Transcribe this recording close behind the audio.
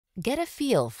Get a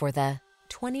feel for the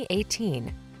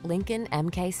 2018 Lincoln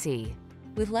MKC.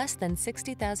 With less than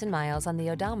 60,000 miles on the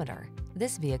odometer,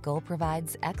 this vehicle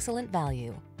provides excellent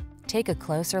value. Take a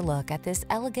closer look at this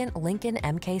elegant Lincoln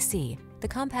MKC, the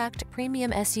compact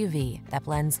premium SUV that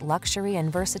blends luxury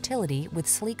and versatility with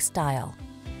sleek style.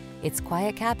 Its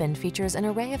quiet cabin features an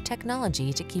array of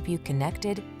technology to keep you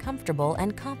connected, comfortable,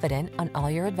 and confident on all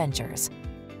your adventures.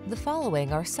 The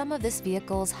following are some of this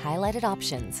vehicle's highlighted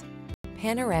options: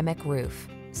 panoramic roof,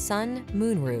 sun,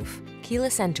 moon roof,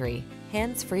 keyless entry,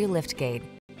 hands-free liftgate,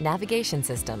 navigation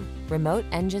system, remote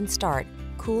engine start,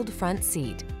 cooled front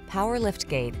seat, power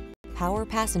liftgate, power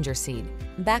passenger seat,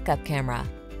 backup camera.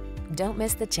 Don't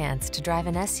miss the chance to drive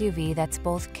an SUV that's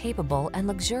both capable and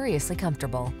luxuriously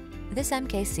comfortable. This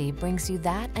MKC brings you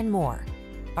that and more.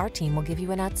 Our team will give you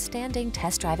an outstanding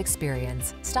test drive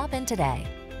experience. Stop in today.